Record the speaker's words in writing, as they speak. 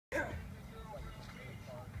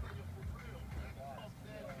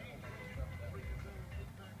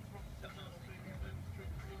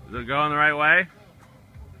Is it going the right way?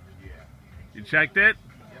 Yeah. You checked it?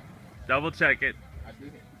 Yep. Double check it. I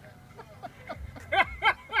did.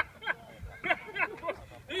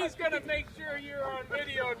 He's gonna make sure you're on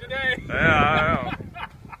video today. Yeah, I know.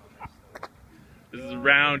 This is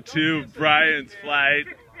round 2 of Brian's flight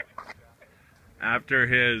after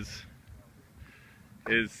his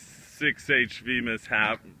 6 HV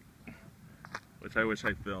mishap, which I wish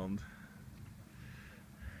I filmed.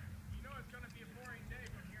 You know it's gonna be a boring day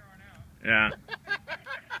from here on out. Yeah.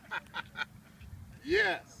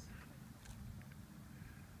 Yes.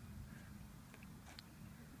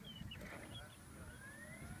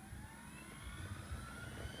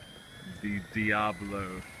 The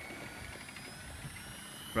Diablo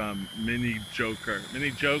from Mini Joker.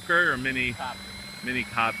 Mini Joker or Mini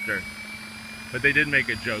Copter? But they did make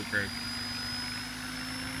a Joker.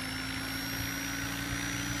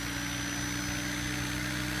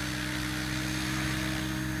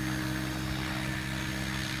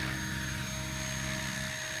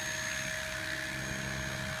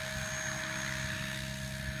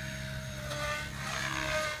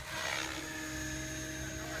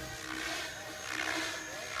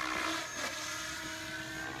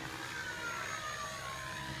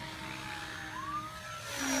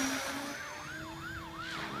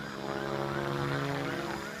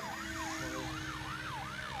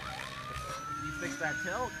 That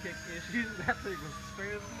tail kick issue, that thing was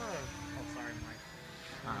straight as mud. Oh, sorry, Mike.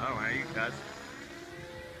 Oh, why you cuss?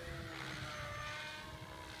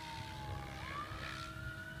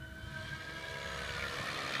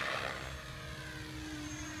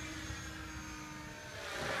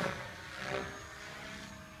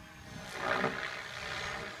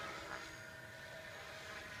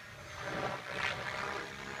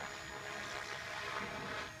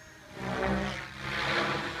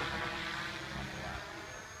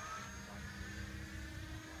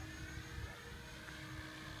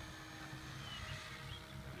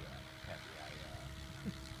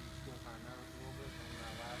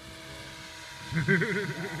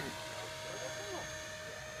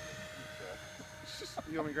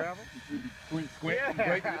 You want me to grab him? Squint and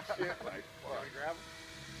breaking this shit like, You want me to grab him?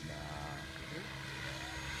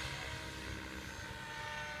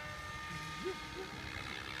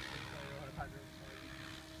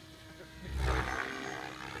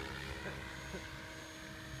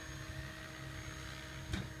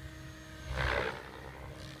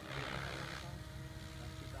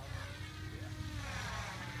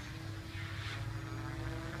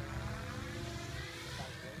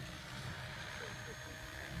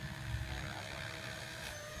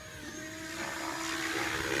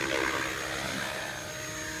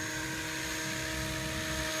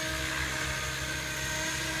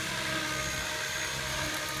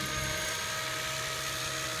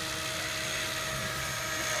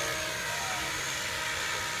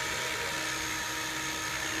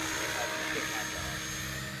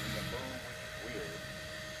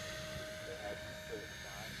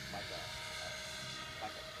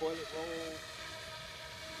 toilet roll,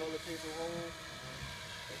 toilet paper roll,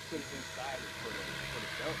 and put it inside it for the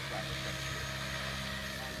belt side or some shit.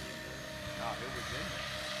 No, it was in there.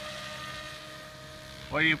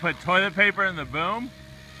 What, you put toilet paper in the boom?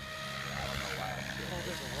 Yeah, I don't know why I still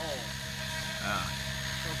It's a roll. Oh.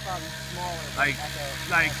 So it's probably smaller. Like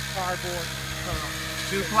a cardboard.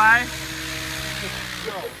 2-ply?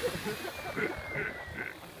 No.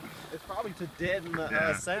 It's probably to deaden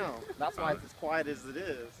the sound. That's why it's as quiet as it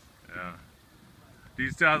is. Yeah. Do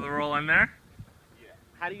you still have the roll in there? Yeah.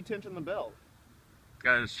 How do you tension the belt?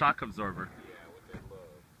 Got a shock absorber. Yeah, with that love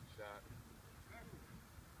shot.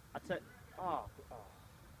 I tell. Oh.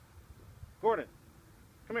 Gordon,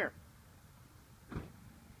 come here.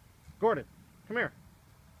 Gordon, come here.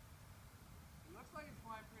 Looks like it's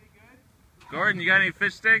flying pretty good. Gordon, you got any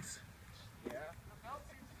fish sticks? Yeah. The belt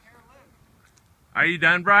seems to care live. Are you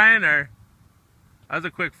done, Brian? Or that was a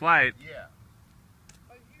quick flight. Yeah.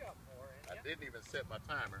 Oh, you got more in I didn't even set my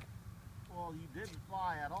timer. Well, you didn't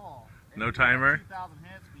fly at all. No timer? 2,000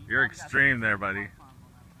 head speed. You're Probably got extreme there, 6,000 buddy. miles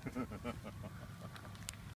on that thing.